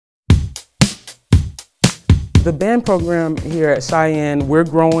The band program here at Cheyenne, we're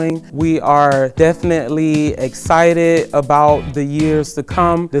growing. We are definitely excited about the years to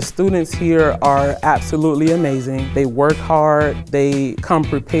come. The students here are absolutely amazing. They work hard, they come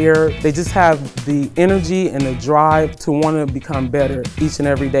prepared. They just have the energy and the drive to want to become better each and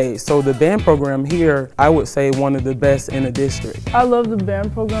every day. So the band program here, I would say one of the best in the district. I love the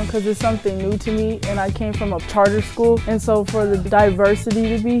band program because it's something new to me, and I came from a charter school, and so for the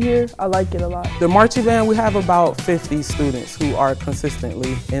diversity to be here, I like it a lot. The marching band, we have about 50 students who are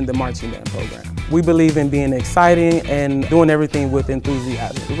consistently in the marching band program. We believe in being exciting and doing everything with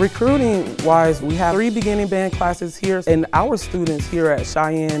enthusiasm. Recruiting-wise, we have 3 beginning band classes here, and our students here at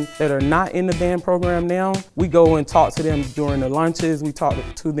Cheyenne that are not in the band program now, we go and talk to them during the lunches, we talk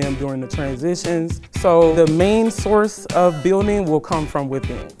to them during the transitions. So the main source of building will come from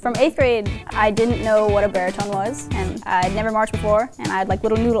within. From 8th grade, I didn't know what a baritone was, and I'd never marched before, and I had like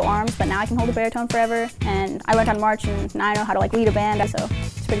little noodle arms, but now I can hold a baritone forever, and I learned how to march, and now I know how to like lead a band, so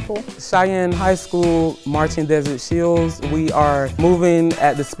it's pretty cool. Cheyenne High School Marching Desert Shields, we are moving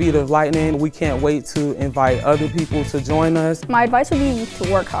at the speed of lightning. We can't wait to invite other people to join us. My advice would be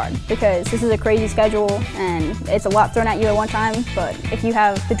to work hard, because this is a crazy schedule, and it's a lot thrown at you at one time, but if you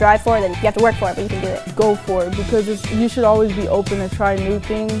have the drive for it, then you have to work for it, but you can do it. Go for it, because you should always be open to try new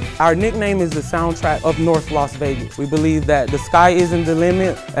things. Our nickname is the soundtrack of North Las Vegas. We believe that the sky isn't the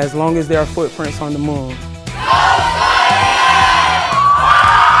limit as long as there are footprints on the moon.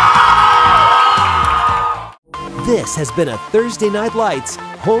 This has been a Thursday Night Lights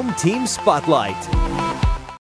Home Team Spotlight.